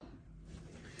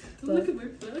Don't look at my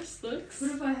first looks.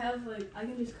 What if I have, like, I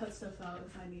can just cut stuff out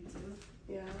if I need to.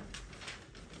 Yeah.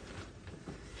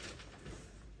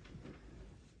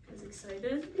 Guys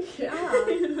excited? Yeah.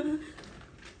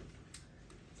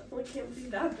 Definitely can't be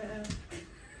that bad.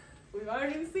 We've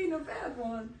already seen a bad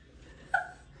one.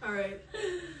 Alright.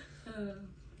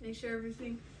 Make sure is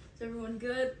everyone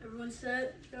good? Everyone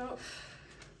set? Yep.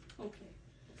 Okay.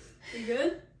 You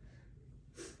good?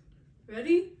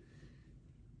 Ready?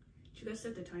 Did you guys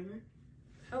set the timer?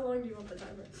 How long do you want the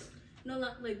timer? No,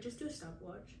 not like, just do a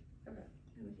stopwatch. Okay.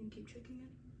 And we can keep checking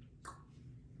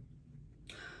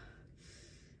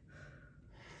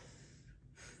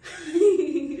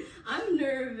it. I'm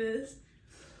nervous.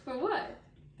 For what?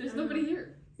 There's nobody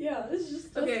here. Yeah, this is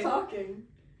just us talking.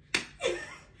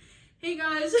 Hey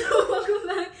guys, welcome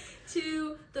back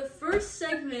to the first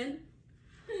segment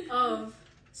of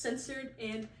Censored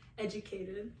and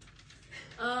Educated.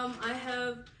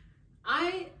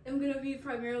 I am gonna be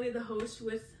primarily the host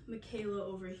with Michaela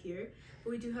over here,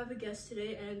 but we do have a guest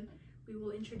today and we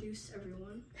will introduce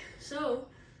everyone. So,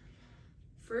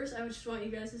 first I just want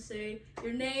you guys to say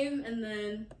your name and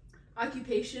then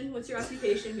occupation. What's your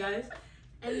occupation, guys?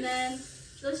 And then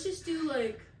let's just do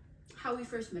like how we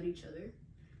first met each other.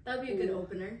 That'd be a good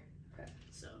opener. Okay.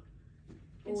 So,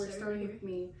 we're starting with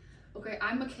me. Okay,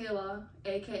 I'm Michaela,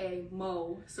 aka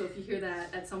Mo. So if you hear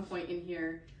that at some point in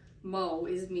here, Mo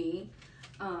is me.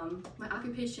 My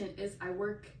occupation is I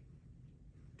work.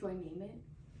 Do I name it?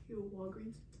 You're a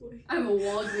Walgreens employee. I'm a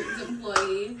Walgreens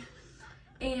employee.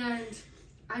 And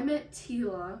I met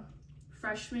Tila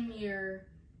freshman year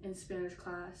in Spanish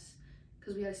class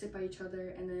because we had to sit by each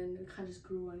other and then we kind of just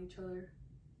grew on each other.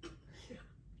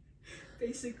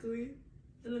 Basically.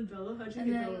 And then Bella, how'd you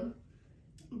And get then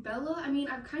Bella, I mean,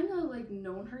 I've kind of like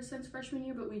known her since freshman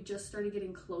year, but we just started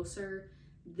getting closer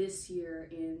this year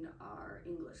in our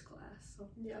English class. So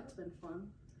Yeah. it's been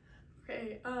fun.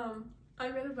 Okay, I'm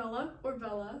Annabella, or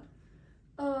Bella.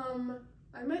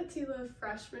 I met Tila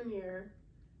freshman year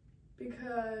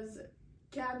because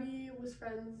Gabby was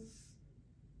friends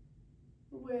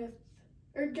with,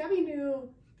 or Gabby knew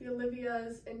the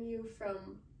Olivias and you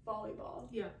from volleyball.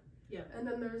 Yeah. And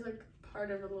then there was like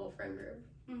part of a little friend group.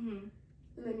 Mm-hmm.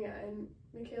 And then and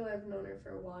Michaela, I've known her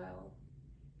for a while.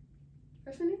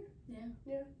 Freshman year?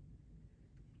 Yeah.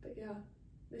 But yeah,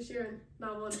 this year in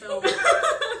novel and film.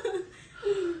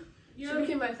 She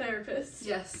became my therapist.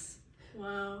 Yes.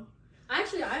 Wow.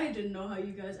 Actually, I didn't know how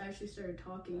you guys actually started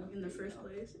talking in the first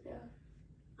place. Yeah.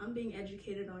 I'm being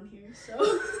educated on here,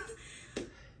 so.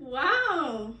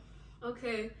 Wow.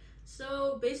 Okay,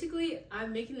 so basically,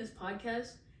 I'm making this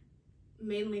podcast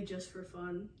mainly just for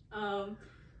fun.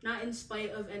 Not in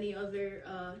spite of any other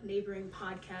neighboring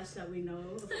podcasts that we know,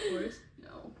 of course.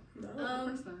 No, No. of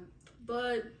course not.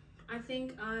 But I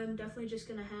think I'm definitely just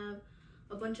gonna have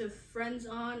a bunch of friends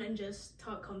on and just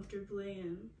talk comfortably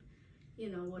and, you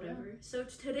know, whatever. Yeah. So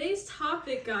today's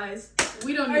topic, guys.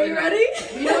 We don't Are even you know. ready?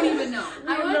 We don't even know.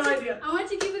 I have no idea. I wanted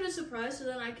to keep it a surprise so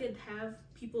then I could have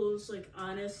people's like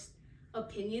honest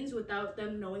opinions without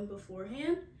them knowing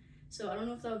beforehand. So I don't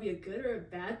know if that would be a good or a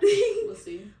bad thing. We'll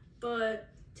see. But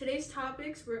today's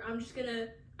topics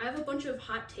I have a bunch of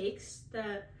hot takes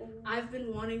that I've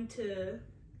been wanting to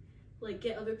like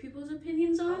get other people's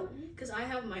opinions on because I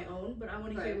have my own, but I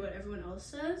want to hear what everyone else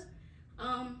says.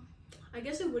 I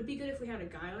guess it would be good if we had a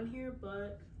guy on here,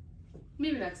 but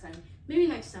Maybe next time. maybe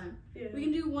next time. Yeah. We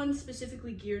can do one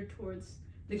specifically geared towards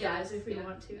the guys if we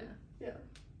want to. Yeah.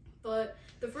 But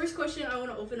the first question I want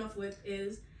to open up with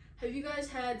is, have you guys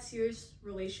had serious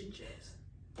relationships?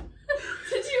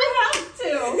 Did you have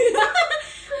to?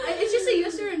 It's just a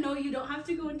yes or a no. You don't have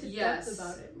to go into depth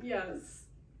about it. Yes.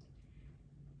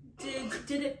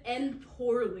 Did it end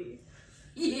poorly?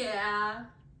 Yeah.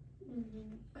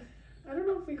 I don't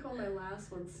know if we call my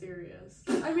last one serious.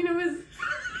 I mean, it was.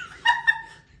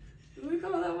 Did we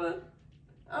call that one?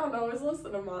 I don't know. It was less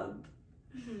than a month.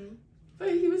 Mm-hmm.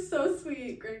 But he was so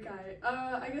sweet, great guy.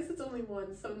 I guess it's only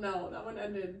one, so no, that one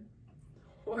ended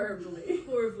horribly.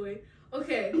 Horribly.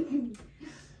 Okay.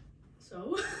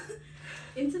 So,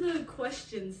 into the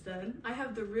questions then. I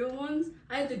have the real ones.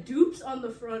 I have the dupes on the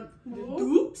front. The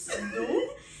dupes?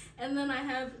 And then I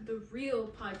have the real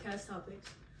podcast topics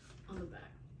on the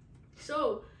back.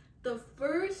 So, the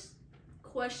first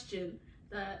question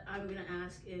that I'm gonna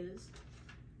ask is,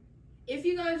 if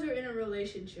you guys are in a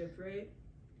relationship, right,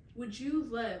 would you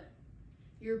let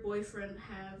your boyfriend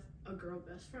have a girl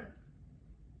best friend?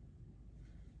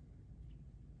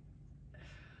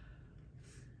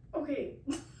 Okay.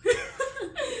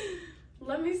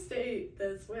 Let me state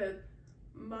this with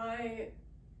the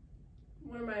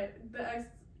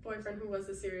ex-boyfriend who was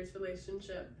a serious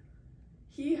relationship.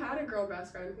 he had a girl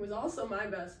best friend who was also my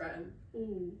best friend.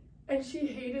 Ooh. And she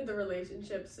hated the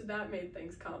relationship, so that made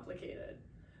things complicated.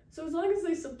 So as long as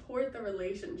they support the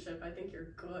relationship, I think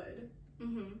you're good.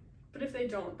 Mm-hmm. But if they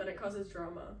don't, then it causes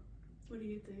drama. What do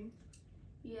you think?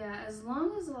 Yeah, as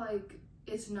long as, like,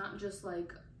 it's not just,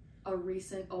 like, a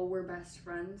recent, oh, we're best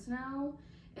friends now,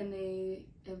 and they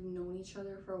have known each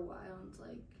other for a while, and it's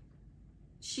like,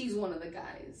 she's one of the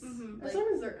guys. Mm-hmm. As Like,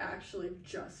 long as they're actually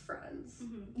just friends.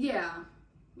 Mm-hmm. yeah,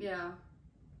 yeah.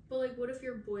 But like, what if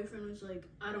your boyfriend was like,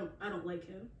 I don't like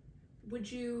him?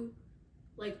 Would you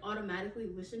like automatically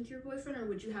listen to your boyfriend, or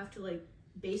would you have to like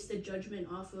base the judgment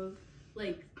off of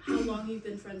like how long you've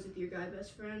been friends with your guy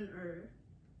best friend, or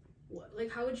what?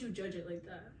 Like, how would you judge it like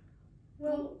that?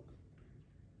 Well,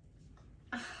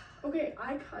 okay,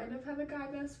 I kind of have a guy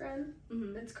best friend.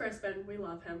 Mm-hmm. It's Crispin. We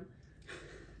love him.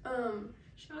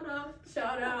 Shout out.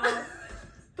 Shout out.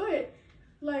 But,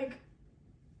 like,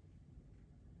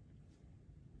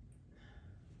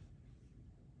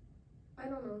 I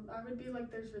don't know. I would be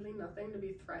like, there's really nothing to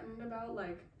be threatened about.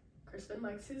 Like, Crispin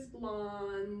likes his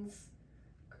blondes,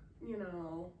 you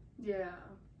know. Yeah.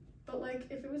 But, like,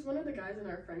 if it was one of the guys in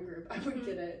our friend group, I would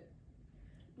get it.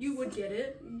 You would get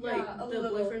it, Yeah, like a the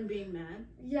little. boyfriend being mad.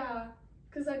 Yeah,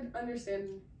 because I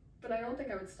understand, but I don't think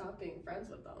I would stop being friends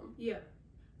with them. Yeah,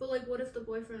 but like, what if the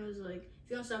boyfriend was like, if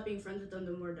you don't stop being friends with them,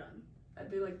 then we're done. I'd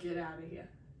be like, get out of here.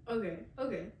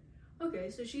 Okay.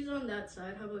 So she's on that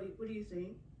side. How about you? What do you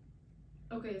think?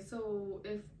 Okay, so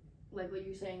if, like what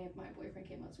you're saying, if my boyfriend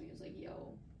came up to me and was like,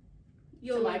 yo,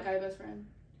 Yo, to like, my guy best friend.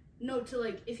 no, to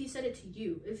like, if he said it to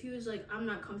you, if he was like, I'm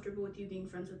not comfortable with you being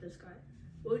friends with this guy,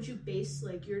 what would you base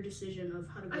like your decision of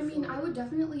how to go I mean, forward? I would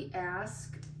definitely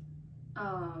ask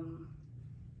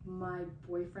my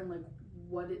boyfriend like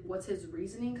what's his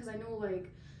reasoning, because I know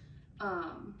like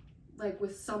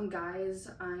with some guys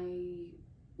I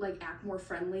like act more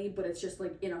friendly, but it's just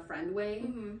like in a friend way.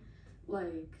 Mm-hmm.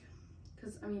 Like,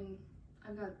 because I mean,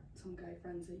 I've got some guy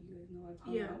friends that you guys know I've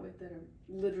hung Yeah. out with that are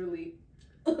literally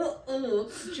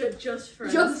Just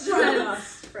friends. Just friends.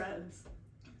 Just friends.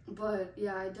 But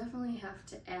yeah, I definitely have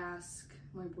to ask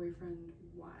my boyfriend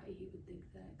why he would think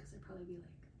that, because I'd probably be like,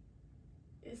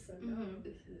 It's so Mhm.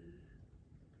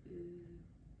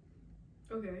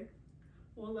 Okay.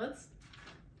 Well, that's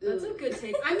a good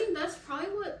take. I mean, that's probably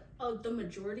what the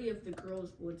majority of the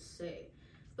girls would say.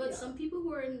 But Yeah. some people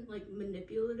who are in like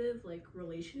manipulative like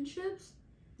relationships,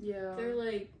 yeah. they're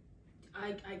like,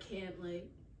 I can't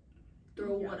like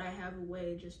throw Yeah. what I have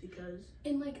away just because.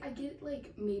 And like I get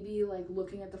like maybe like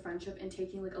looking at the friendship and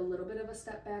taking like a little bit of a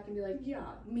step back and be like,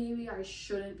 Yeah. maybe I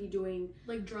shouldn't be doing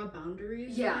Like draw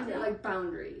boundaries. yeah, Yeah. like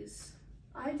boundaries.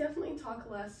 I definitely talk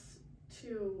less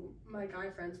to my guy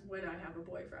friends when I have a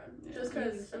boyfriend. Yeah. Just You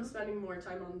think because so? I'm spending more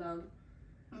time on them.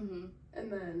 Mm-hmm.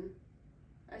 And then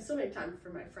I still make time for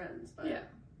my friends. But Yeah.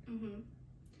 Mm-hmm.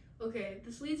 Okay,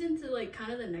 this leads into like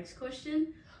kind of the next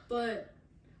question, but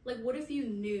like, what if you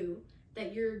knew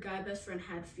that your guy best friend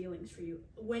had feelings for you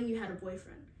when you had a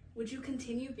boyfriend? Would you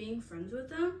continue being friends with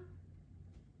them?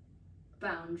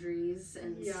 Boundaries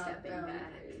and yeah, stepping back.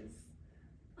 boundaries.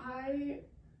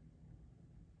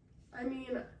 I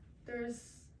mean,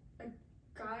 there's a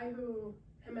guy who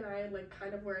him and I like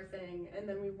kind of were a thing, and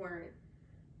then we weren't.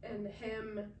 And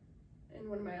him and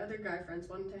one of my other guy friends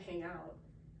wanted to hang out,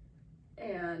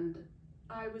 and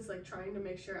I was like trying to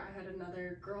make sure I had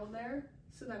another girl there,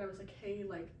 so that I was like, hey,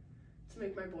 like, to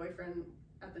make my boyfriend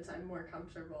at the time more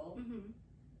comfortable. Mm-hmm.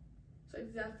 So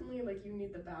it's definitely like you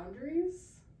need the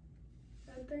boundaries,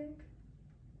 I think.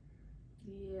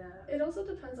 Yeah. It also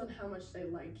depends on how much they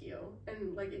like you,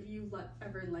 and like if you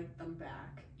ever like them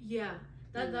back. Yeah,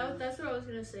 that's what I was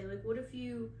gonna say. Like, what if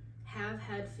you have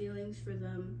had feelings for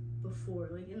them before,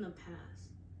 like in the past?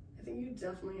 I think you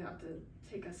definitely have to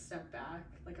take a step back,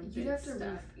 like a You'd big have to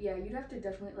step. you'd have to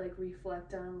definitely like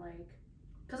reflect on like,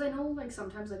 because I know like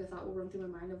sometimes like a thought will run through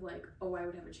my mind of like, oh, I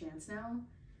would have a chance now,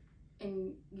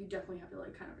 and you definitely have to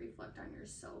like kind of reflect on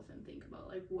yourself and think about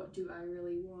like, what do I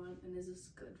really want, and is this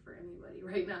good for anybody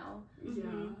right now? Yeah.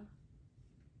 Mhm.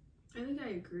 I think I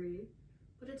agree,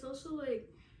 but it's also like,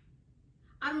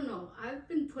 I don't know, I've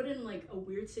been put in like a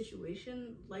weird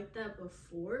situation like that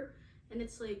before, and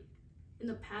it's like in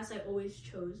the past I always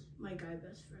chose my guy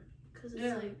best friend, because it's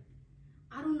Yeah. like,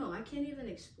 I don't know, I can't even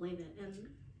explain it. And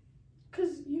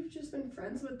Because you've just been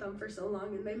friends with them for so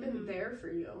long, and they've been Mhm. there for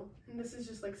you. And this is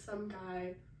just like some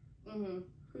guy Mm-hmm.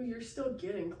 who you're still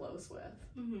getting close with.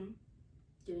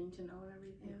 Getting to know and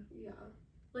everything. Yeah.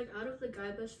 like, out of the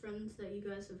guy best friends that you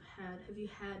guys have you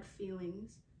had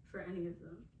feelings for any of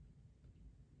them?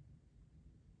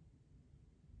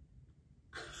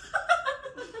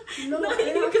 No, No, I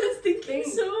you have to guys thinking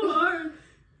think. so hard.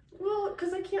 Well,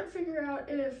 because I can't figure out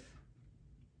if...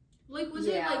 Like, was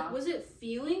it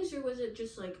feelings or was it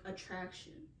just, like,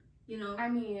 attraction? You know? I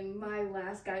mean, my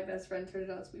last guy best friend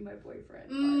turned out to be my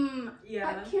boyfriend. Yeah.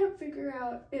 I can't figure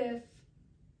out if...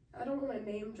 I don't want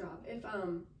my name drop. If,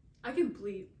 I can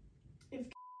bleep.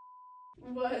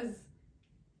 was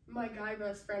my guy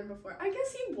best friend before. I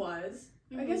guess he was.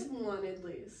 I guess one at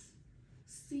least.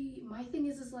 See, my thing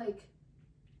is like...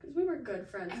 Because we were good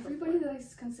friends Everybody before. that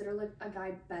I consider, like, a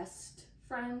guy best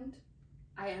friend,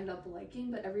 I end up liking,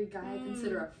 but every guy I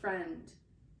consider a friend...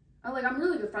 I'm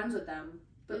really good friends with them,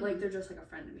 but, like, they're just, like, a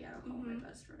friend to me. I don't call them my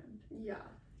best friend. Yeah.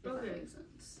 If Okay. that makes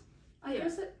sense. I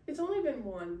guess it's only been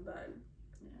one then.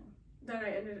 Yeah. That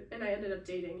I ended up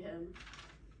dating him.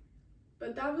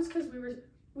 But that was because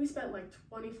we spent like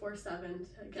 24/7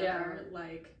 together.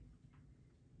 Like,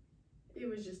 it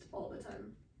was just all the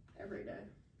time, every day.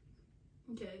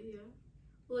 Okay, yeah.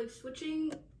 Well, like,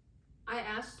 switching, I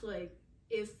asked, like,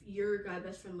 if your guy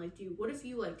best friend liked you. What if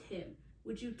you liked him?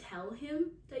 Would you tell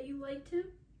him that you liked him?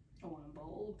 Oh, I'm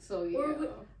bold. So, yeah.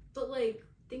 But, like,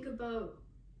 think about,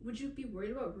 would you be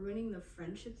worried about ruining the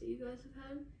friendship that you guys have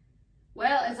had?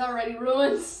 Well, it's already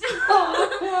ruined.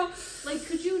 Like,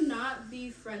 could you not be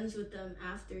friends with them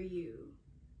after you,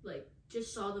 like,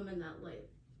 just saw them in that light?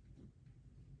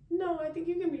 No, I think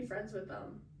you can be friends with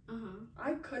them. Uh-huh.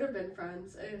 I could have been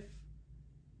friends if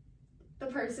the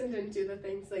person didn't do the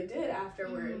things they did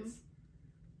afterwards.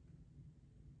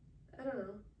 I don't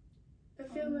know. I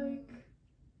feel like...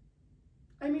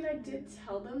 I mean, I did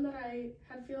tell them that I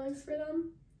had feelings for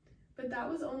them, but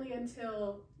that was only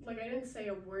until... Like, I didn't say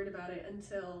a word about it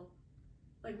until,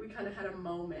 like, we kind of had a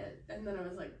moment, and then I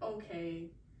was like, okay,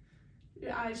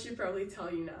 yeah, I should probably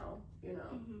tell you now, you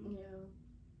know? Mm-hmm. Yeah.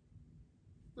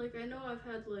 Like, I know I've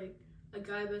had, like, a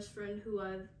guy best friend who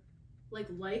I've, like,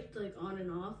 liked, like, on and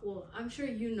off. Well, I'm sure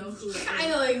you know who it is. I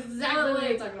know exactly But, what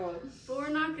you're like, talking about. But we're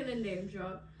not gonna name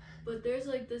drop. But there's,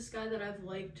 like, this guy that I've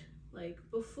liked, like,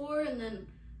 before, and then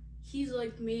he's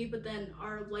liked me, but then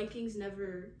our likings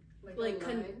never... Like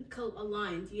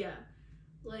aligned, yeah.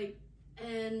 Like,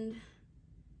 and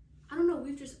I don't know,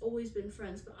 we've just always been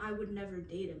friends, but I would never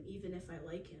date him, even if I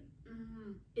like him.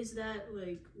 Mm-hmm. Is that,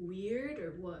 like, weird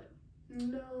or what?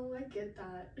 No, I get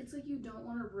that. It's like you don't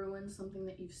want to ruin something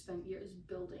that you've spent years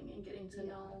building and getting to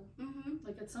know. Mm-hmm.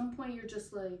 Like, at some point, you're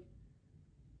just like,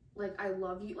 I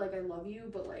love you,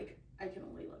 but, like, I can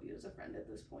only love you as a friend at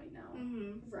this point now.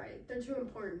 Mm-hmm. Right. They're too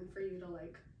important for you to,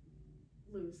 like,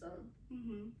 lose them.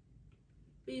 Mm-hmm.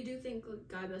 But you do think, like,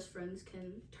 guy best friends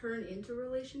can turn into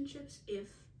relationships if,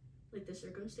 like, the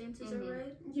circumstances are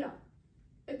right? Yeah.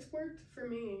 It's worked for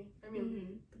me. I mean,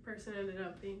 Mm-hmm. the person ended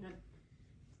up being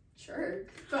a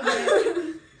jerk, but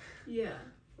Yeah.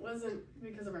 it wasn't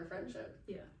because of our friendship.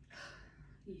 Yeah.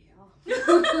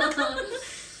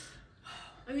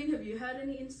 I mean, have you had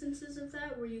any instances of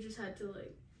that where you just had to,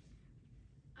 like,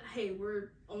 hey,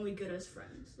 we're only good as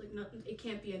friends. Like, nothing, it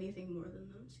can't be anything more than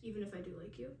those, even if I do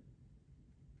like you.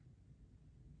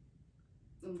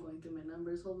 I'm going through my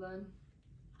numbers, hold on.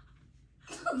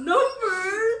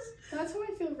 Numbers? That's how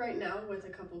I feel right now with a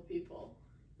couple people.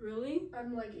 Really?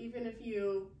 I'm like, even if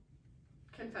you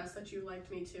confess that you liked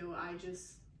me too, I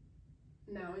just,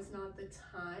 now is not the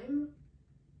time.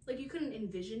 Like, you couldn't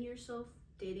envision yourself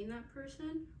dating that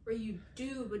person? Or you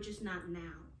do, but just not now?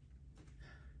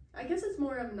 I guess it's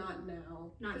more of not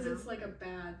now. Not because now. it's like a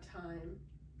bad time.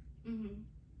 Mm-hmm.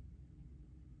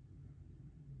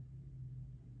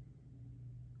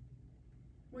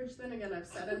 Which then again, I've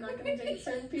said I'm not going to date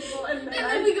certain people, and And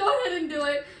then we go ahead and do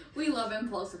it. We love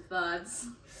impulsive thoughts.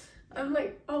 I'm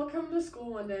like, I'll come to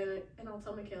school one day and I'll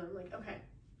tell Michaela, I'm like, okay,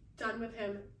 done with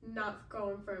him, not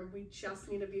going for him, we just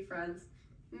need to be friends.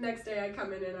 Next day I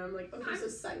come in and I'm like, okay, so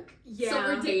psych. Yeah. So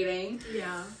we're dating.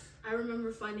 Yeah. I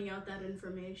remember finding out that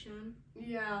information.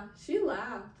 Yeah, she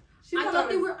laughed. She I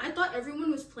thought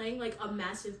everyone was playing, like, a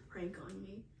massive prank on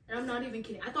me. And I'm not even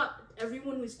kidding. I thought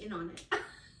everyone was in on it.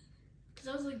 Because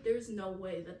I was like, there's no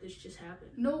way that this just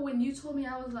happened. No, when you told me,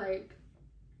 I was like,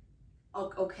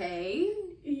 okay.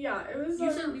 Yeah, it was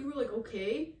You said you were like,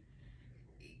 okay.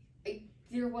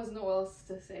 There was no else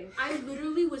to say. I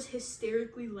literally was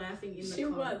hysterically laughing in the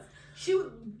car. She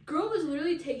was. Girl was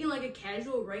literally taking, like, a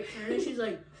casual right turn, and she's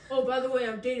like, oh, by the way,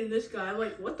 I'm dating this guy. I'm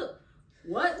like, what?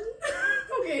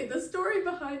 Okay, the story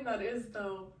behind that is,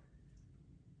 though,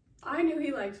 I knew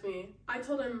he liked me. I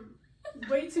told him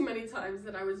way too many times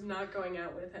that I was not going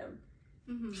out with him.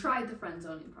 Mm-hmm. Tried the friend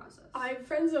zoning process. I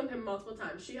friend zoned him multiple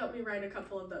times. She helped me write a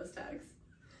couple of those texts.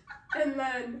 And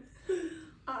then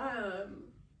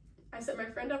I set my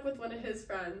friend up with one of his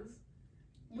friends.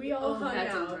 we all hung that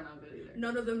didn't out. turn out good either.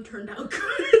 None of them turned out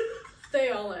good. They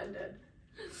all ended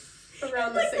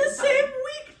around like the same time.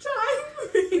 week time.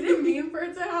 I didn't mean for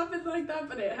it to happen like that,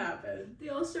 but it happened. They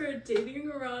all started dating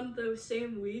around the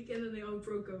same week, and then they all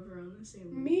broke up around the same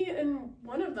week. Me and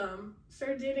one of them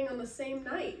started dating on the same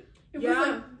night. It was Yeah.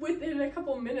 like within a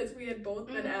couple minutes we had both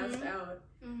been asked out.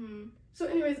 Mm-hmm. So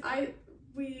anyways, And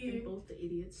we both the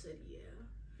idiots said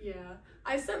yeah.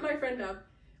 I set my friend up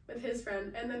with his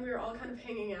friend, and then we were all kind of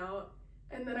hanging out,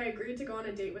 and then I agreed to go on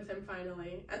a date with him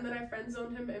finally, and then I friend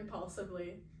zoned him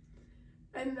impulsively.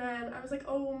 And then I was like,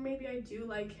 oh, maybe I do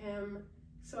like him.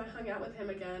 So I hung out with him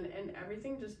again, and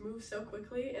everything just moved so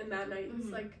quickly. And that night,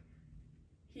 he's like,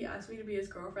 he asked me to be his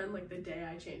girlfriend like the day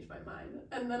I changed my mind.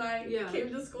 And then I came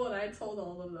to school and I told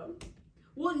all of them.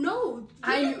 Well, no.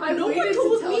 I no one waited to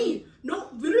told tell me. you. No,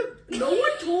 literally, no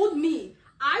one told me.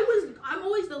 I'm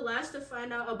always the last to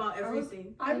find out about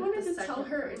everything. I Like wanted the to tell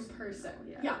second her in person, person.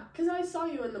 yeah. Yeah, because I saw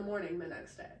you in the morning the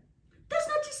next day. That's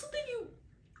not just something you.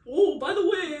 Oh, by the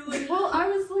way, like. Well, I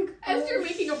was like, As oh, you're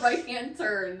making a right hand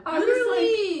turn. I was like,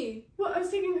 Literally. well, I was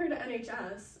taking her to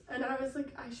NHS, and I was like,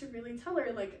 I should really tell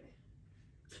her, like,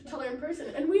 tell her in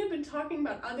person. And we had been talking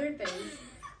about other things,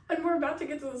 and we're about to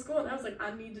get to the school, and I was like,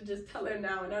 I need to just tell her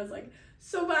now. And I was like,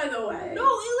 so by the way. No,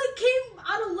 it like came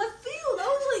out of left field. I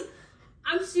was like,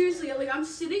 I'm seriously, like, I'm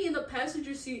sitting in the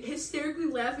passenger seat, hysterically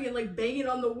laughing and like banging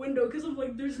on the window because I'm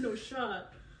like, there's no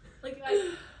shot. Like,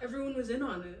 everyone was in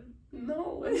on it.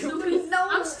 No,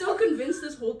 I'm still convinced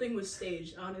this whole thing was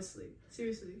staged, honestly.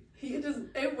 Seriously.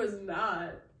 it was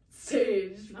not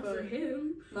staged. Not but for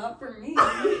him. Not for me.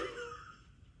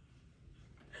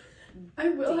 I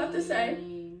will have to say,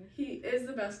 he is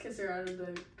the best kisser out of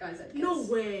the guys I kissed. No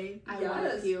way. I want to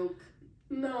Yes. puke.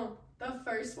 No, the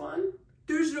first one?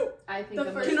 There's no. I think The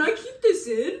I'm first- Can I keep this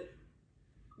in?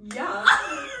 Yeah.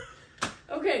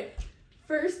 Okay,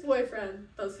 first boyfriend,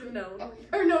 those who know. Okay.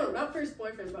 Or no, not first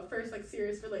boyfriend, but first, like,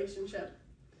 serious relationship.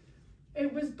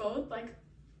 It was both, like,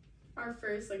 our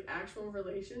first, like, actual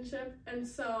relationship, and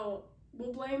so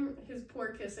we'll blame his poor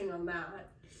kissing on that.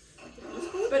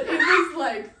 But it was,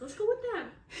 like, Let's go with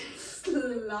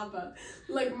that. lava.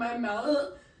 Like, my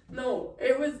mouth, no,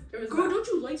 it was Girl, don't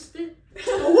you like spit?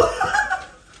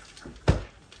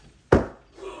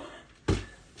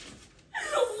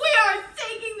 We are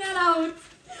taking that out.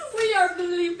 We are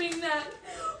believing that.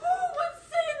 Who would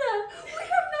say that? We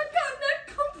have not gotten that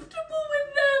comfortable with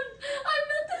them. I'm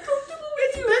not that comfortable with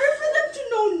It's you. better for them to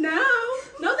know now.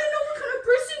 Now they know what kind of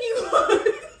person you are.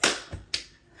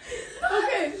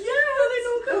 Okay, Yeah, now they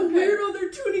know what kind of weirdo they're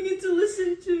tuning in to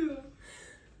listen to.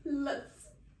 let's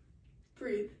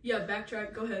breathe. Yeah,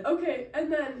 backtrack. Go ahead. Okay,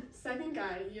 and then second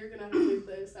guy, you're gonna have to leave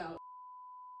this out.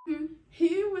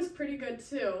 He was pretty good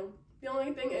too. The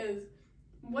only thing is,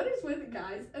 what is with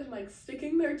guys and like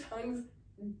sticking their tongues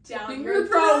down In your your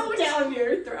throat, throat? down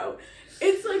your throat?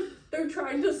 It's like they're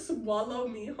trying to swallow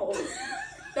me whole.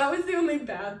 That was the only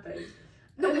bad thing.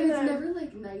 No, And and it's then- never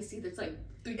like nice either. It's like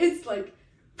It's like,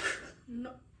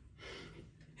 No.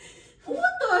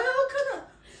 What the hell kind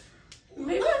of?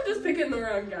 maybe I'm just picking the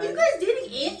wrong guy. You guys dating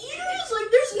anteaters?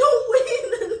 Like, there's no way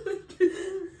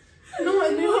that. No,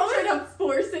 and then they try to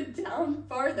force it down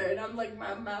farther, and I'm like,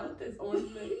 my mouth is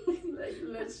only like,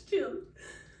 let's chill.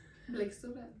 like so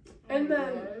bad. And then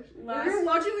If you're last,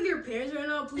 watching with your parents right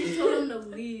now, please tell them to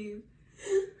leave.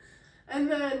 and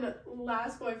then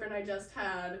last boyfriend I just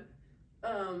had,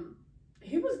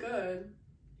 he was good.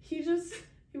 He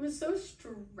was so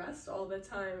stressed all the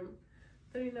time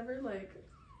that he never like.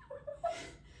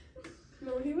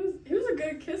 No, he was a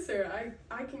good kisser.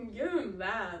 I can give him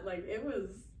that. Like, it was.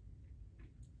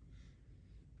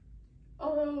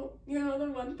 Although, you know,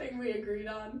 the one thing we agreed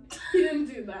on, he didn't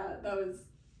do that. That was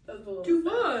a little. Do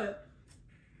sad. what?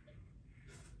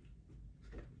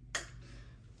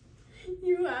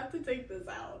 You have to take this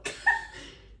out.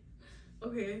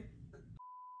 Okay.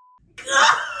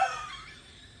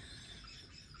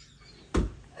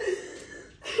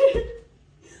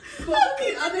 But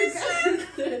the other guy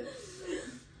did.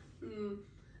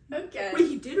 Okay. Wait,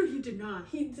 he did or he did not?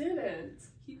 He didn't.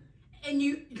 And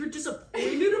you're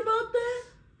disappointed about that?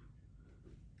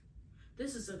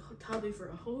 This is a topic for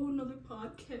a whole nother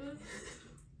podcast.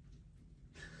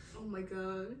 Oh my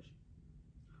gosh.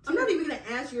 I'm not even gonna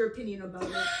ask your opinion about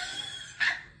it.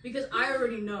 Because I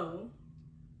already know.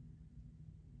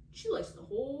 She likes the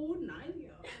whole 9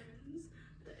 yards.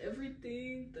 The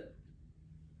everything, the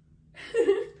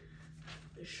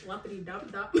schlappity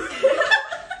dop dop.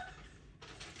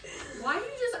 Why are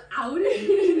you just outing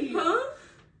me? Huh?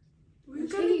 We're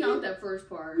taking out that first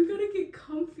part. We gotta get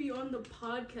comfy on the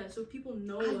podcast so people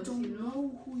know I us, don't you know?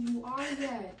 know who you are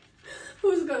yet.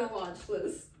 Who's gonna watch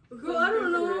this? Girl, I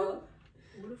don't know.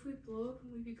 What if we blow up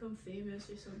and we become famous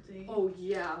or something? Oh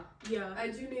yeah. Yeah. I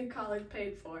do need college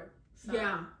paid for. So.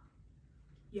 Yeah.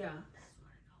 Yeah.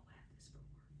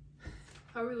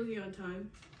 How are we looking on time?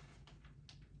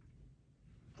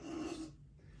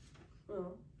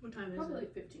 Well, What time is Probably it?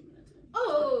 like 15 minutes in.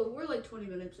 Oh, we're like 20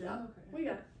 minutes in. yeah, Okay. we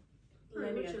got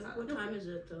Alright, plenty of time. what time is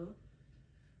it though?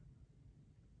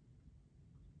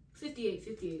 58.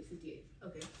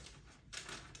 Okay.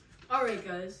 Alright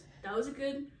guys. That was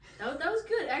good.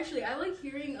 Actually, I like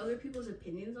hearing other people's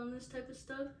opinions on this type of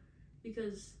stuff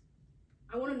because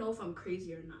I want to know if I'm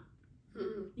crazy or not.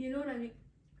 Mm-mm. You know what I mean?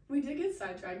 We did get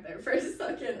sidetracked there for a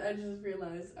second. I just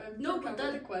realized. I No, forgot but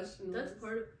what the question That's was.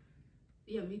 part of...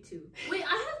 Yeah, me too. Wait,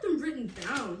 I have them written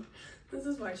down. This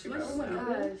is why she My wrote Oh my them.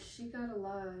 gosh, she got a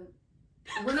lot.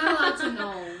 We're not allowed to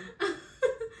know.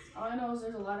 All I know is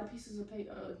there's a lot of pieces of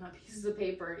paper. Not pieces of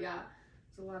paper. Yeah,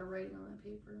 there's a lot of writing on that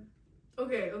paper.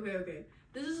 Okay.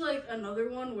 This is like another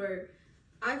one where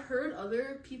I've heard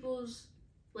other people's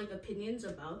like opinions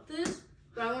about this,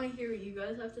 but I want to hear what you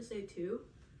guys have to say too.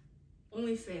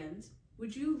 OnlyFans.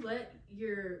 Would you let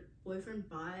your boyfriend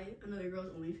buy another girl's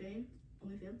OnlyFans?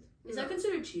 Is that No.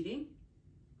 considered cheating?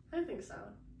 I think so.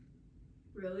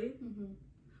 Really? Mm-hmm.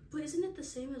 But isn't it the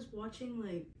same as watching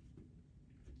like?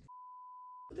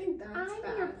 I think that's I'm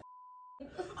bad.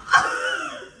 your-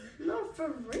 No,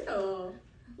 for real.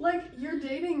 Like, you're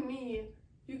dating me.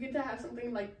 You get to have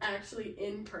something, like, actually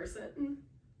in person.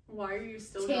 Why are you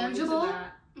still Tangible? going to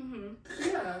that? Mm-hmm.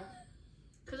 Yeah.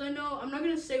 Because I know, I'm not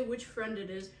going to say which friend it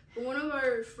is, but one of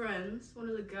our friends, one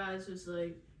of the guys was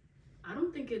like, I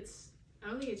don't think it's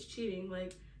cheating.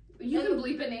 Like, You can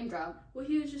bleep it, name drop. well,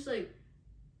 he was just like,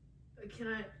 should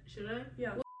I?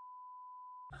 Yeah.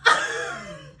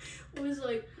 It was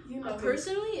like, You know,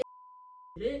 personally, if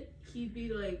he did it, he'd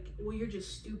be like, well, you're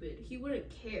just stupid. He wouldn't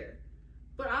care.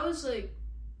 But I was like,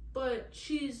 but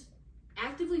she's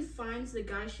actively finds the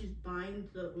guy she's buying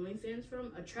the OnlyFans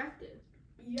from attractive.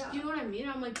 yeah. Do you know what I mean?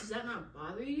 I'm like, does that not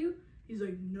bother you? He's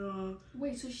like, no.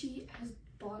 Wait, so she has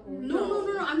bought OnlyFans?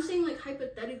 No. I'm saying like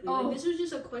hypothetically. Oh. Like this was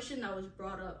just a question that was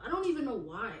brought up. I don't even know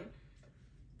why.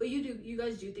 But you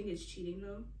guys do think it's cheating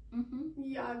though? Mm-hmm.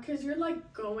 Yeah, because you're,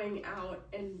 like, going out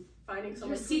and finding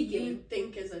someone who seeking. you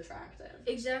think is attractive.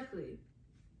 Exactly.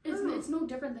 It's no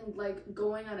different than like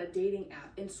going on a dating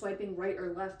app and swiping right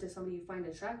or left to somebody you find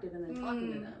attractive and then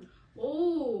talking to them.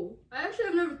 Oh, I actually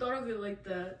have never thought of it like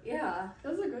that. Yeah.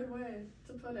 That's a good way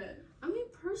to put it. I mean,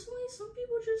 personally, some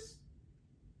people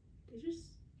they just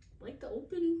like the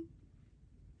open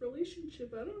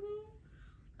relationship. I don't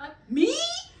know. Me?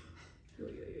 Yo.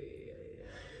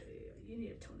 You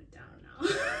need to tone it down now.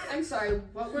 I'm sorry,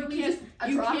 what were You we can't- just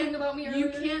you talking can't- about me earlier? You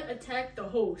can't attack the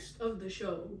host of the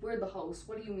show. We're the host.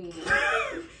 What do you mean?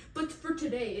 But for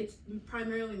today, it's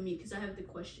primarily me because I have the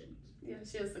questions. Yeah,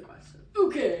 she has the question.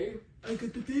 Okay. I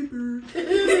got the paper.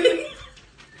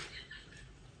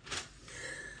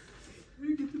 I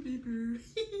get the paper.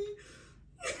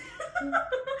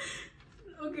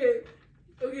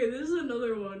 Okay, this is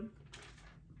another one.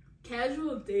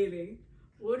 Casual dating.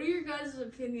 What are your guys'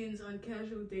 opinions on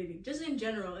casual dating? Just in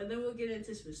general, and then we'll get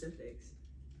into specifics.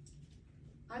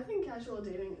 I think casual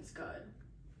dating is good.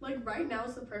 Like, right now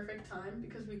is the perfect time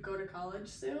because we go to college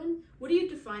soon. What do you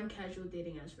define casual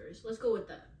dating as first? Let's go with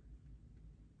that.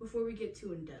 Before we get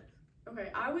too in depth. Okay,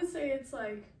 I would say it's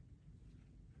like,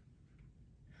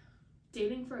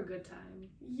 Dating for a good time.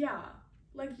 yeah,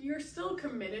 like you're still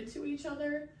committed to each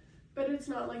other, but it's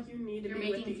not like you need to You're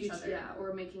be with making each other.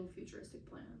 or making futuristic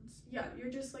plans. Yeah,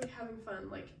 you're just like having fun.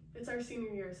 Like, it's our senior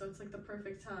year, so it's like the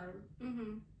perfect time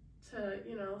Mm-hmm. to,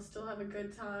 you know, still have a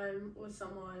good time with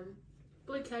someone.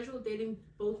 But like casual dating,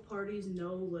 both parties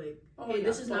know like, Oh, hey, yeah,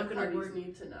 this is not both gonna parties work.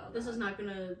 Need to know This that.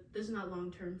 is not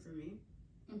long term for me.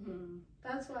 Mm-hmm.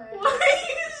 That's why.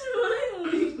 Why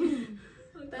are you smiling?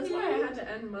 That's why I had to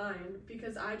end mine,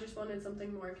 because I just wanted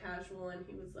something more casual, and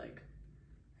he was like,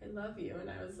 "I love you," and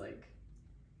I was like,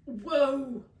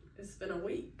 Whoa! "It's been a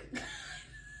week."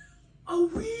 A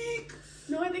week?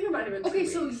 No, I think it might have been. Okay, 2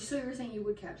 so weeks. you're saying you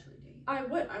would casually date? I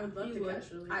would love You to would?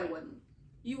 casually. I date. wouldn't.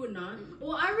 You would not? Mm.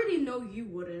 Well, I already know you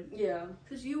wouldn't. Yeah.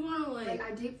 Because you want to Like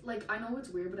I date. Like I know it's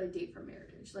weird, but I date for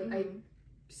marriage. Like I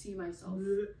see myself.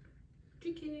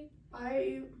 JK.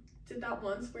 I did that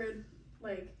once where,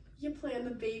 like, you plan the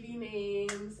baby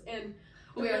names and.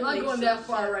 the Okay, I'm not going that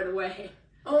far relationship. right away.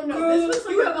 Oh no, Girl, this was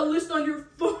like you have a list on your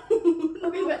phone.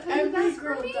 okay, but Okay, every that's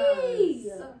girl for me.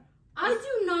 does. I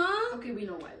do not. Okay, we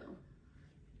know why though.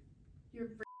 You're.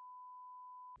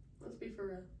 Let's be for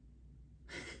real.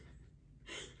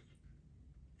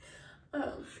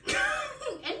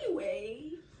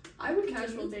 Anyway.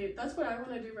 date. That's what I want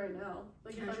to do right now.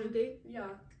 Like Casual date? Yeah.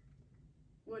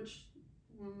 Which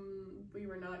we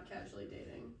were not casually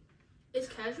dating. Is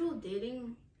casual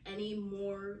dating any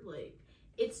more like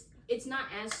it's not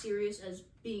as serious as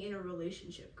being in a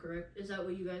relationship, correct? Is that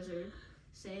what you guys are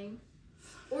saying?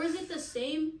 Or is it the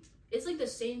same? It's like the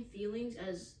same feelings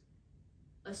as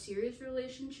a serious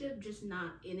relationship, just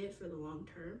not in it for the long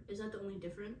term. Is that the only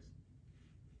difference?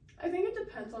 I think it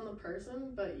depends on the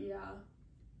person, but yeah.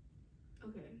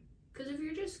 Okay. Because if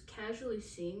you're just casually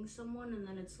seeing someone and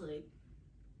then it's like,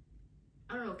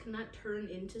 I don't know, can that turn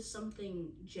into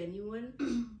something genuine?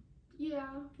 Yeah.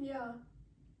 Yeah.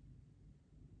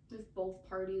 If both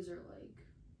parties are like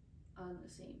on the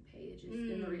same page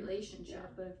in the relationship, Yeah.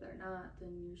 but if they're not,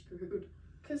 then you're screwed.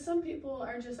 Because some people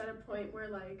are just at a point where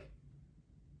like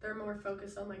they're more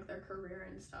focused on like their career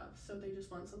and stuff, so they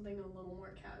just want something a little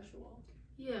more casual.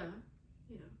 Yeah.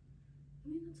 I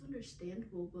mean, that's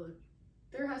understandable, but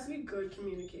There has to be good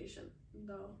communication,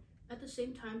 though. at the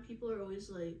same time, people are always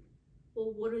like,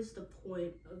 well, what is the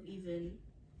point of even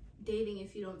dating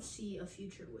if you don't see a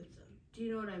future with them? Do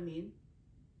you know what I mean?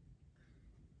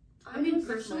 I mean,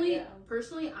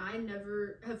 personally, I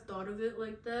never have thought of it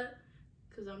like that,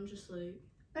 because I'm just like...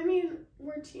 I mean,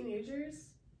 we're teenagers,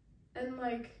 and,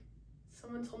 like,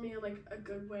 someone told me, like, a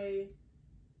good way...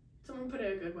 Someone put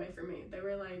it a good way for me. They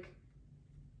were like,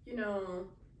 you know,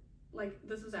 like,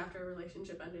 this was after a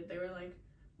relationship ended. They were like,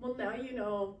 well, now you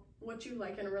know what you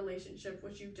like in a relationship,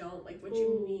 what you don't, like, what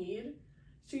you need,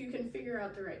 so you can figure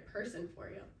out the right person for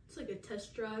you. It's like a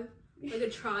test drive, like a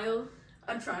trial.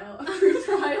 A trial, a free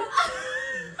trial.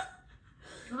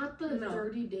 Not the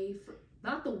 30-day,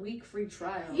 not the week free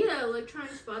trial. Yeah, like trying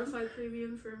Spotify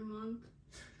Premium for a month.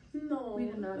 No, we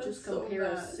did not just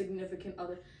compare so a significant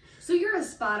other. So you're a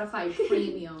Spotify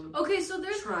Premium. Okay, so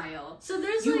there's trial. So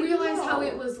there's you like, realize how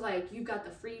it was like you got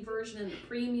the free version and the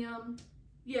premium.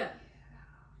 Yeah,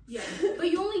 but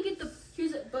you only get the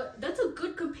but that's a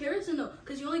good comparison though,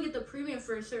 because you only get the premium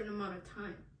for a certain amount of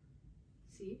time.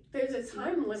 See, there's a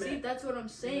time limit. See, that's what I'm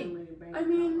saying. I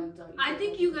mean, I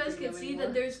think you guys can see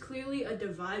that there's clearly a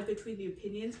divide between the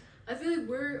opinions. I feel like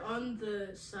we're on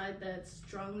the side that's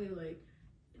strongly like,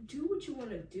 do what you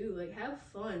want to do, like have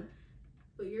fun.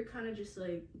 But you're kind of just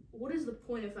like, what is the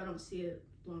point if I don't see it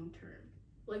long term?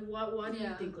 Like, why do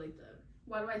you think like that?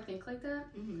 Why do I think like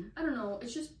that? Mm-hmm. I don't know.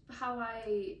 It's just how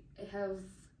I have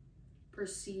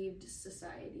perceived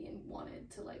society and wanted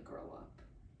to like grow up.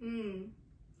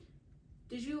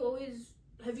 Did you always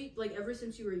have you like ever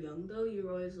since you were young though? You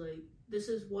were always like, this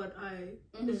is what I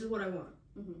want.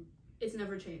 Mm-hmm. It's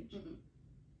never changed. Mm-hmm.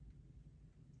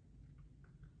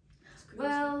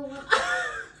 Well.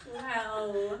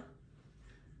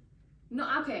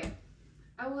 No, okay.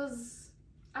 I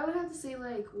would have to say,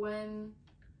 like, when,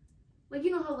 like,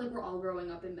 you know how, like, we're all growing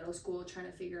up in middle school trying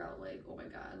to figure out, like, oh my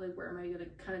god, like, where am I gonna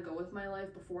kind of go with my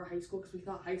life before high school, because we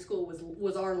thought high school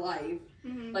was our life.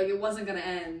 Mm-hmm. Like, it wasn't gonna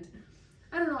end.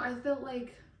 I don't know, I felt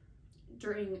like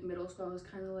during middle school, I was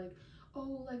kind of like,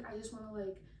 oh, like, I just want to,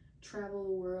 like, travel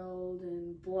the world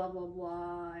and blah, blah,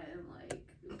 blah, and, like,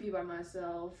 be by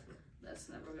myself. That's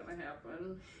never gonna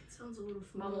happen. It sounds a little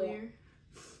familiar.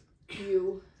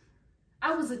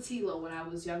 I was a Tila when I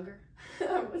was younger.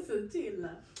 I was a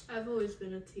Tila. I've always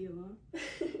been a Tila.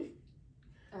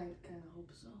 I kind of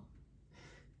hope so.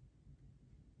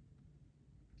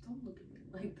 Don't look at me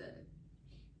like that.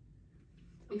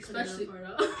 Especially that part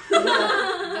out.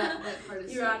 that part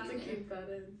is. You have to keep that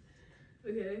in.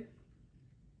 Okay.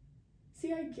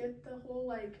 See, I get the whole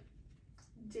like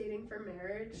dating for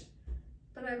marriage,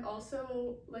 but I've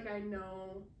also like I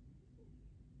know.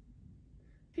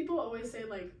 People always say,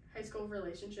 like, high school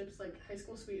relationships, like, high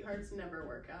school sweethearts never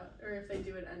work out. Or if they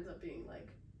do, it ends up being, like,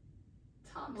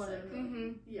 toxic.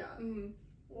 Mm-hmm. Yeah. Mm-hmm.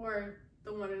 Or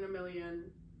the 1 in a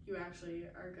million, you actually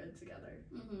are good together.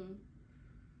 Mm-hmm.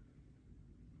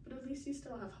 But at least you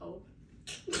still have hope.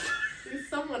 At least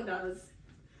someone does.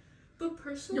 But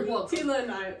personally... You're welcome. Tila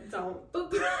and I don't.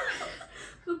 But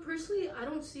personally, I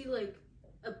don't see, like,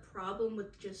 a problem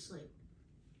with just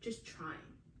trying.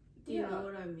 Do you know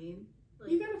what I mean? Like,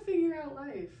 you gotta figure out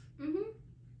life.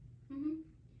 You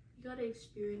gotta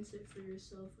experience it for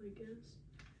yourself, I guess.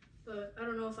 But I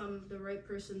don't know if I'm the right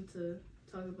person to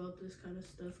talk about this kind of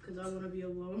stuff, because I want to be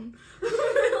alone for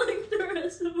like the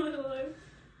rest of my life.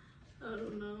 I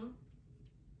don't know.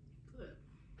 But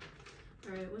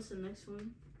alright, what's the next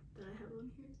one that I have on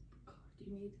here? God,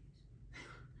 do you need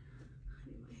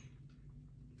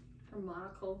Anyway.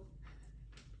 Monocle?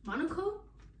 Monocle?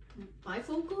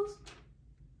 Bifocals?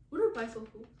 What are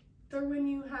bifocals? They're when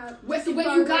you have. When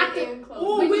you got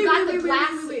the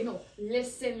glasses. wait. No,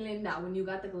 listen, Linda. When you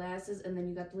got the glasses and then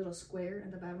you got the little square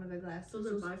at the bottom of the glasses. Those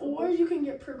are bifocals. Or you can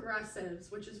get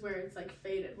progressives, which is where it's like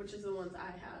faded, which is the ones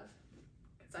I have.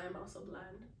 Because I am also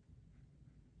blind.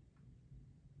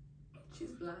 She's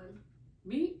blind.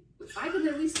 Me? I can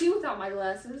at least see without my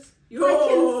glasses. I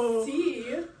can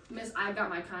see. Miss, I got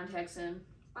my contacts in.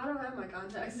 I don't have my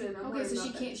contacts in. I'm Okay, so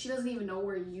nothing. she doesn't even know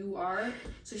where you are.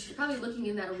 So she's probably looking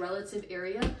in that relative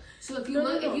area. So if you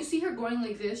No. if you see her going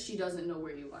like this, she doesn't know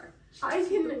where you are. I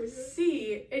can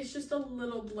see. It's just a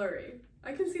little blurry.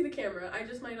 I can see the camera. I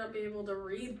just might not be able to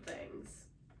read things.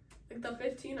 Like the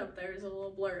 15 up there is a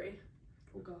little blurry.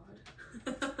 Oh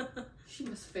God. She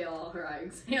must fail all her eye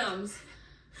exams.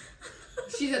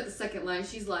 She's at the second line.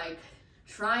 She's like,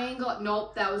 triangle.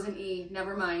 Nope, that was an E.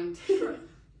 Never mind.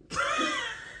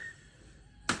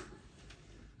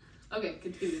 Okay,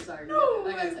 continue. Sorry. No,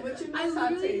 I gotta what's your I next hot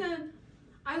take?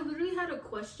 literally had a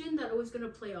question that I was gonna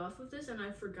play off of this, and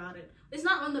I forgot it. It's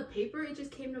not on the paper; it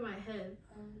just came to my head,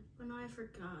 but now I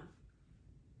forgot.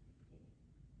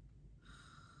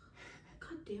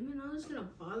 God damn it! Now it's gonna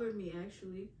bother me.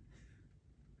 Actually.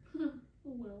 Oh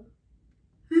well.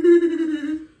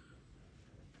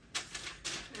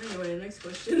 Anyway, next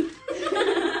question.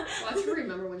 Watch her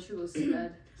remember when she goes to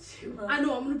bed. I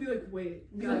know. I'm gonna be like,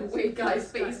 wait,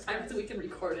 guys, FaceTime so we can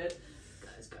record it.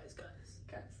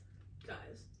 Guys.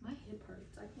 My hip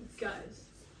hurts. I can Guys.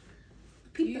 Do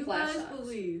peep the you flash guys shots.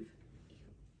 believe?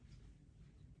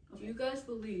 Okay. Do you guys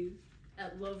believe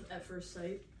at love at first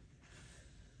sight?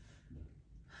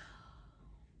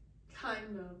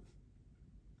 Kind of.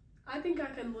 I think I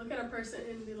can look at a person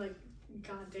and be like,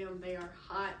 God damn, they are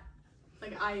hot.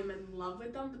 Like, I am in love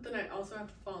with them, but then I also have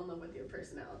to fall in love with your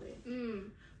personality.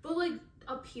 But like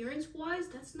appearance-wise,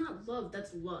 that's not love.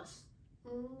 That's lust.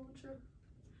 True.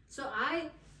 So I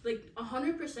like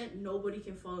 100%. Nobody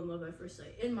can fall in love at first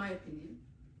sight, in my opinion.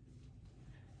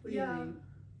 What do you think?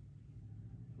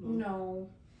 No.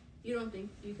 You don't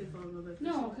think you can fall in love at first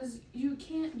No, sight? because you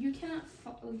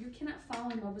cannot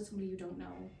fall in love with somebody you don't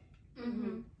know.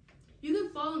 You can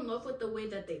fall in love with the way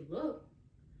that they look,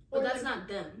 but Or that's like, not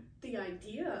them. the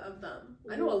idea of them.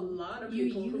 I know a lot of You-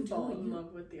 people you who do, fall in you-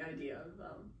 love with the idea of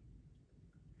them.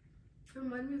 It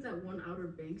reminds me of that one Outer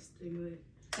Banks thing.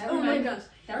 That Oh my reminds-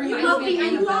 gosh. That You reminds love me the of you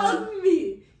Annabelle. love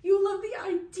me. You love the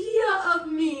idea of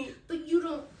me. But you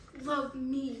don't love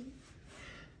me.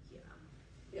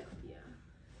 Yeah.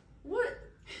 What?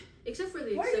 Except for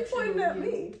the Why are you exception pointing of at you.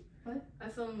 me? I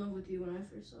fell in love with you when I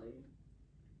first saw you.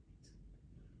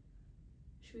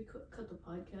 Should we cut the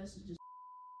podcast and just?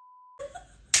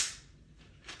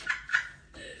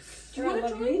 Do you want to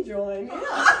let me join?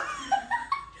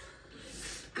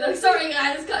 Good. Sorry,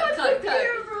 guys. Cut.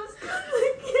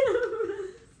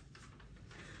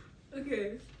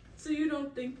 Okay, so you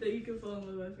don't think that you can fall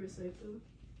in love at first sight, though?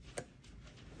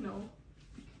 No.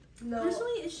 No.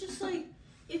 Personally, it's just like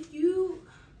anyone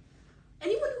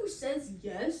who says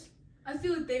yes, I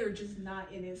feel like they are just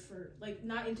not in it for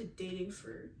not into dating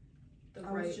for the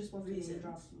right reasons. Go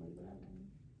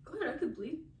ahead, I could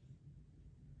bleed.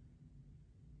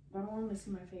 I don't want to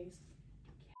see my face.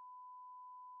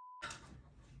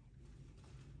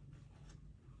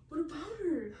 What about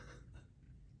her?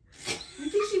 You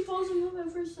think she falls in love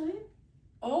at first sight?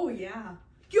 Oh yeah.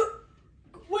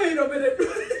 Wait a minute.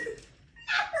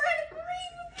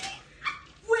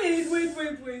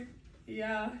 Wait.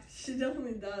 Yeah, she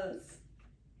definitely does.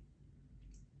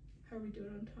 How are we doing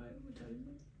on time? What time is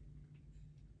it?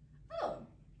 Oh.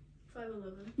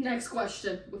 5:11. Next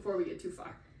question before we get too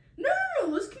far. No,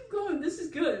 let's keep going. This is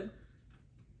good.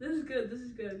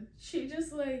 She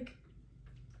just like.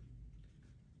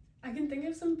 I can think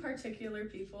of some particular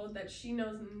people that she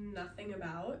knows nothing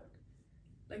about.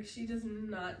 Like, she does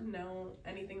not know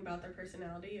anything about their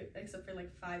personality except for like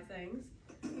 5 things.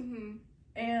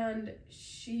 And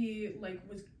she like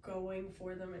was going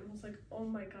for them and was like, oh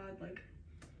my god, like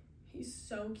he's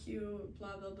so cute,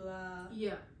 blah blah blah.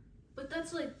 Yeah, but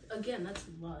that's like again, that's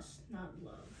lust, not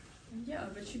love. Yeah,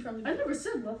 but she probably I never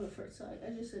said love at first sight. I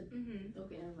just said Mm-hmm.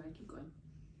 okay. Never mind. Keep going.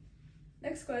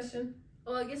 Next question.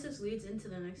 Oh, I guess this leads into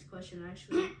the next question.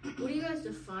 Actually, what do you guys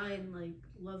define like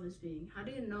love as being? How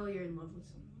do you know you're in love with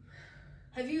someone?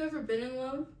 Have you ever been in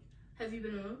love? Have you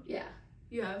been in love? Yeah.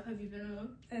 You have. Have you been in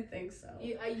love? I think so.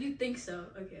 You think so?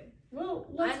 Okay. Well,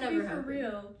 let's be never for have been.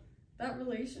 real. That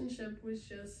relationship was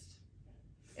just.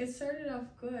 It started off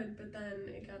good, but then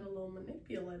it got a little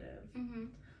manipulative. Mm-hmm.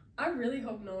 I really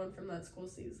hope no one from that school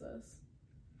sees this.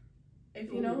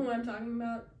 If you know Ooh. who I'm talking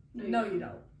about, no, you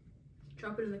don't.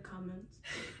 Drop it in the comments.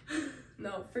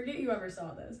 No, forget you ever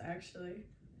saw this, actually.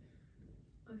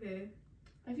 Okay.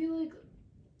 I feel like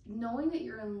knowing that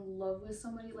you're in love with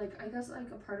somebody, like, I guess,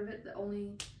 like, a part of it that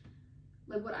only,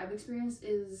 like, what I've experienced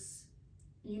is,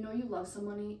 you know, you love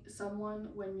someone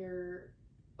when you're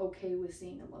okay with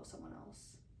seeing them love someone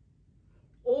else.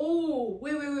 Oh,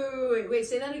 wait,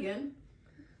 say that again.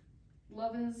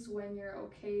 Love is when you're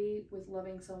okay with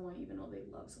loving someone even though they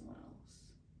love someone else.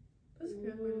 That's a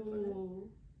good way to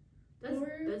put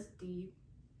it. That's deep.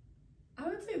 I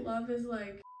would say love is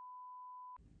like.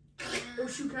 Oh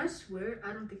shoot, can I swear?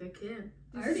 I don't think I can.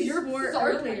 I already swore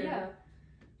Sorry, earlier. yeah.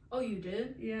 Oh, you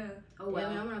did? Yeah. Oh wow.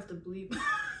 I'm gonna have to bleep.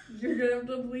 You're gonna have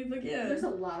to bleep again. There's a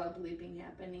lot of bleeping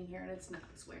happening here, and it's not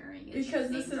swearing. It's because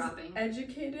just this is dropping.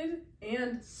 educated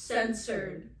and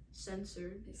censored.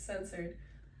 Censored.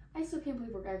 I still can't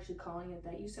believe we're actually calling it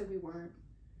that. You said we weren't.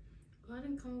 Well, I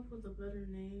didn't come up with a better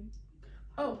name.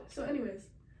 Oh, so anyways,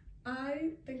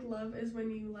 I think love is when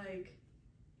you like.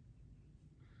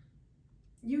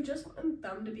 You just want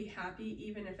them to be happy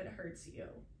even if it hurts you.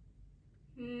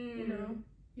 You know?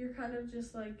 You're kind of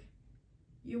just like,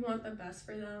 you want the best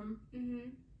for them,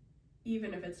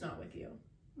 even if it's not with you.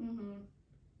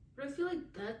 But I feel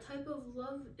like that type of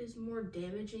love is more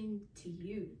damaging to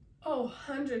you. Oh,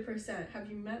 100%.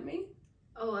 Have you met me?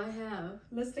 Oh, I have.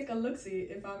 Let's take a look-see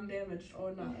if I'm damaged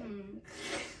or not.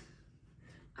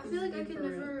 I feel like I could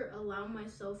never allow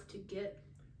myself to get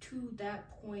to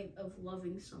that point of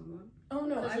loving someone. Oh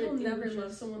no, I will never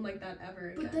love someone like that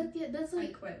ever again. But that's like,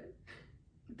 I quit.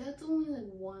 That's only like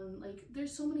one, like,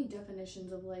 there's so many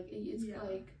definitions of like, it's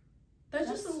like. That's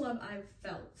just the love I've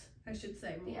felt, I should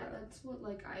say more. Yeah, that's what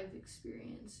like I've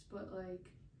experienced, but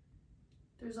like,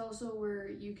 there's also where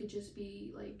you could just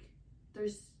be like,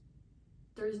 there's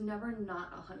never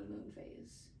not a honeymoon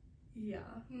phase.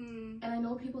 Yeah. And I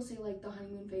know people say like the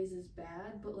honeymoon phase is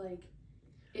bad, but like,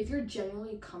 if you're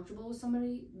genuinely comfortable with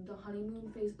somebody, the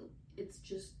honeymoon phase, it's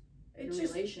just a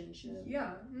relationship.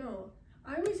 Yeah, no.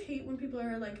 I always hate when people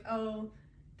are like, oh,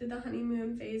 did the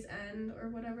honeymoon phase end or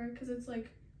whatever? Because it's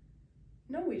like,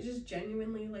 no, we just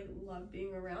genuinely like love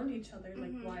being around each other.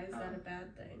 Like, why is that a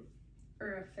bad thing?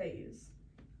 Or a phase?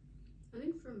 I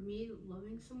think for me,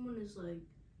 loving someone is like,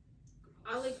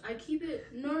 I keep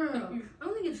it, no. I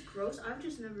don't think it's gross. I've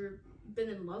just never been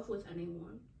in love with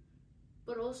anyone.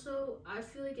 But also, I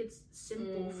feel like it's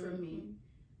simple for me.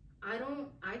 I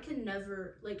can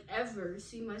never, like, ever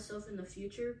see myself in the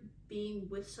future being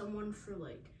with someone for,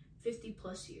 like, 50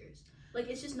 plus years. Like,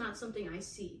 it's just not something I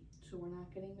see. So we're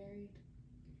not getting married?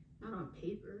 Not on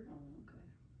paper. Oh,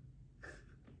 okay.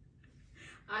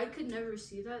 I could never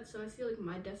see that, so I feel like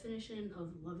my definition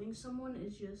of loving someone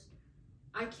is just,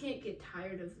 I can't get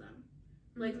tired of them.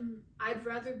 Like, I'd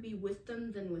rather be with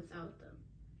them than without them.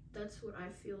 That's what I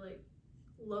feel like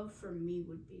love for me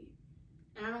would be.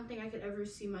 And I don't think I could ever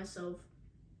see myself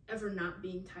ever not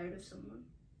being tired of someone.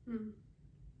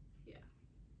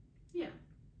 Yeah.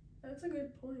 That's a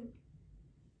good point.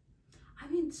 I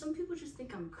mean, some people just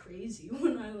think I'm crazy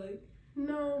when I like.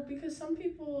 No, because some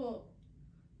people.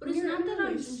 But it's not that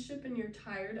I'm. Relationship and you're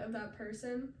tired of that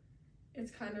person, it's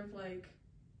kind of like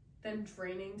then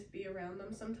draining to be around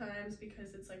them sometimes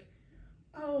because it's like,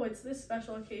 oh, it's this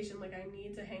special occasion. Like I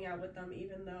need to hang out with them,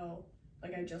 even though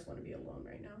like I just want to be alone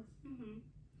right now.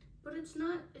 But it's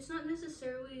not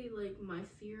necessarily like my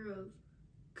fear of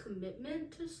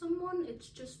commitment to someone. It's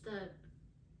just that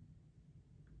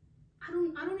I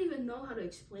don't even know how to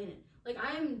explain it. Like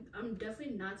I'm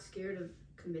definitely not scared of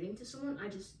committing to someone.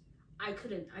 I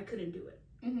couldn't do it.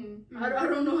 I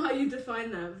don't know how you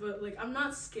define that, but like I'm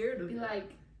not scared of it.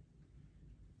 Like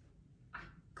I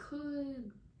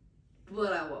could,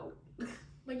 but I won't.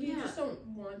 Like you just don't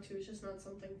want to. It's just not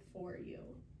something for you.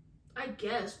 I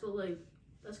guess, but like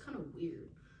that's kind of weird.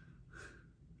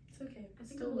 It's okay. I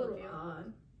think a little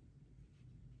odd.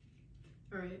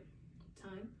 All right,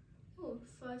 time. Oh,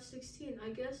 5:16.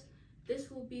 I guess this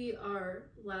will be our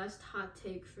last hot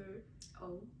take for.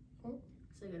 Oh. So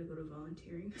I gotta go to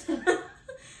volunteering.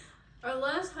 Our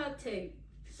last hot take.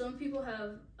 Some people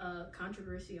have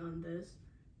controversy on this,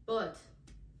 but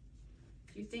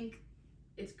do you think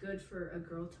it's good for a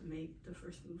girl to make the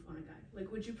first move on a guy?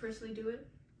 Like, would you personally do it?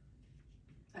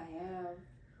 I have.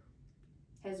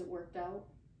 Has it worked out?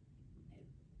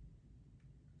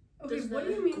 Okay, what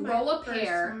do you mean grow by a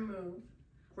pair? First move?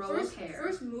 Grow a pair.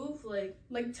 First move,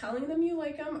 like telling them you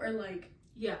like them, or like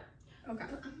yeah. Okay. I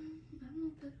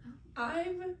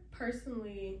don't know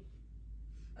if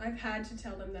I've had to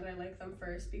tell them that I like them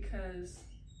first because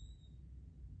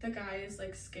the guy is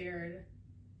like scared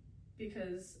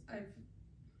because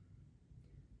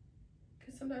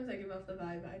sometimes I give off the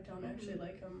vibe I don't actually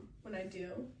like him when I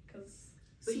do, because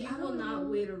But you will not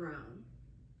wait around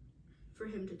for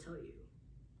him to tell you?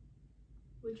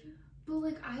 Would you?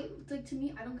 But to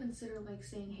me, I don't consider like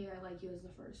saying, "Hey, I like you" as the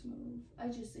first move. I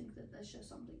just think that that's just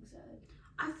something said.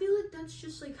 I feel like that's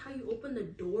just like how you open the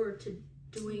door to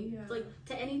doing like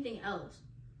to anything else.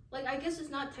 Like, I guess it's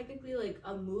not technically like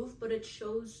a move, but it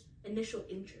shows initial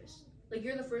interest. Like,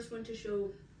 you're the first one to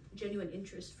show genuine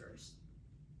interest first.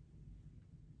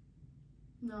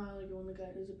 No, I like it when the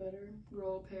guy does it better.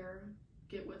 Grow a pair,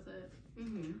 get with it.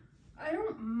 Mm-hmm. I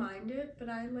don't mind it, but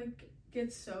I like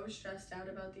get so stressed out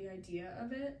about the idea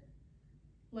of it.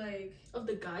 Like, Of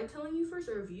the guy telling you first,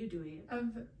 or of you doing it? of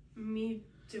me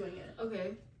doing it.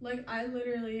 Okay. Like, I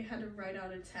literally had to write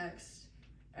out a text,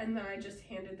 and then I just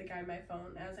handed the guy my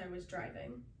phone as I was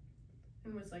driving,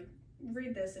 and was like,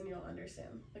 read this and you'll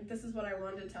understand. Like, this is what I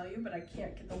wanted to tell you, but I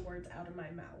can't get the words out of my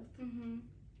mouth. Mm-hmm.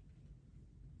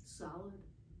 Solid.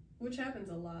 Which happens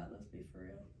a lot, let's be for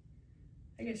real.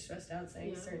 I get stressed out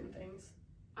saying certain things.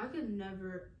 I could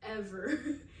never, ever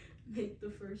make the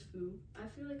first move. I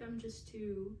feel like I'm just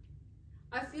too...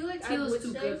 I feel like Teal's I would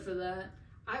too say... good for that.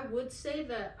 I would say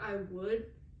that I would,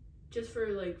 just for,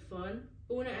 like, fun.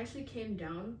 But when it actually came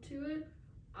down to it,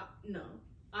 no.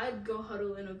 I'd go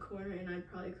huddle in a corner and I'd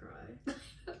probably cry.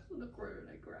 In the corner and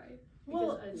I cry.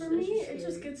 Well, Because for it's me, just it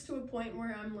just scary. gets to a point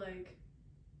where I'm like,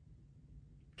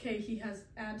 okay, he has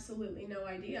absolutely no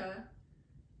idea.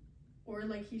 Or,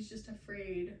 like, he's just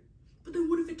afraid. But then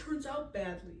what if it turns out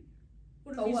badly?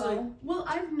 What if he's well. like... Well,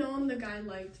 I've known the guy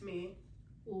liked me.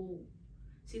 Oh.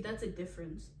 See, that's a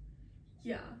difference.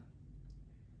 Yeah.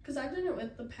 Because I've done it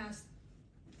with the past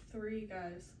 3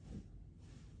 guys.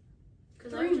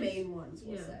 3 main ones,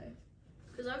 we'll say.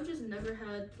 Because I've just never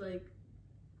had, like...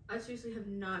 I seriously have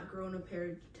not grown a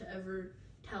pair to ever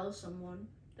tell someone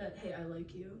that, hey, I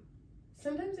like you.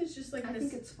 Sometimes it's just like I this.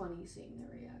 think it's funny seeing their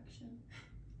reaction.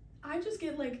 I just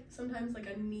get like sometimes like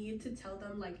a need to tell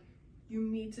them like you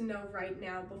need to know right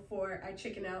now before I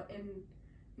chicken out and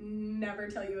never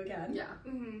tell you again. Yeah.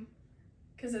 Mm-hmm.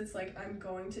 Because it's like I'm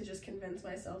going to just convince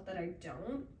myself that I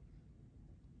don't.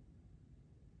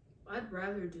 I'd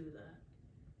rather do that.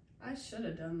 I should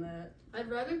have done that. I'd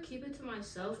rather keep it to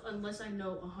myself unless I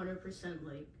know 100%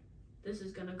 like this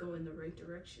is gonna go in the right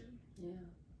direction. Yeah.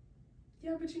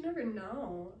 Yeah, but you never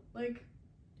know. Like,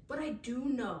 But I do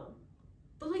know.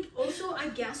 But like also I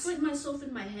gaslight myself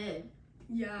in my head.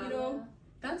 yeah. You know?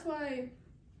 That's why.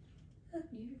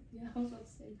 Yeah, I was about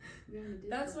to say. We're gonna do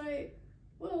That's why.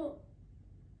 Well,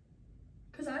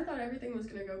 because I thought everything was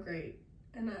gonna go great,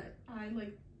 and I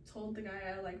like told the guy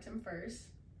I liked him first.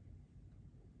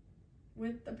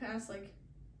 With the past like.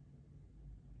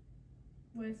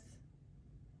 With.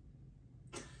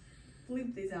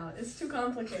 Bleep these out. It's too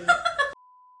complicated.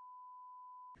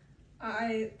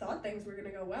 I thought things were gonna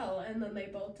go well, and then they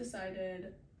both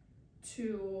decided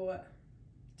to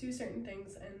do certain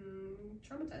things and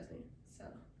traumatize me. So,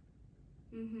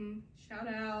 Mm-hmm. shout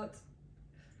out.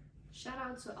 Shout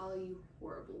out to all you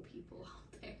horrible people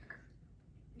out there.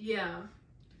 Yeah.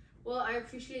 Well, I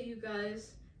appreciate you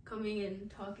guys coming and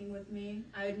talking with me.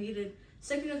 I needed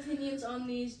second opinions on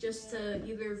these just to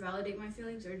either validate my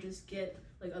feelings or just get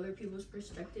like other people's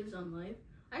perspectives on life.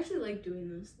 I actually like doing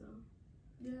this though.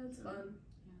 Yeah, it's fun.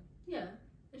 Yeah,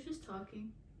 it's just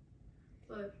talking.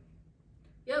 But,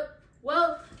 yep.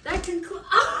 Well, that concludes.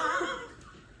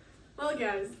 Well,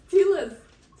 guys, Tila's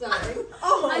sorry.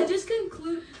 This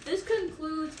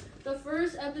concludes the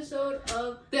first episode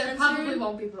of That probably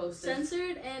won't be posted.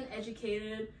 Censored and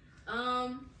Educated.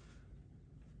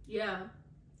 Yeah.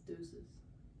 Deuces.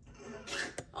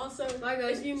 Also, Bye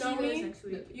guys. if you See know you guys me, next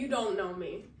week. you don't know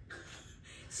me.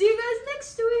 See you guys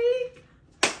next week.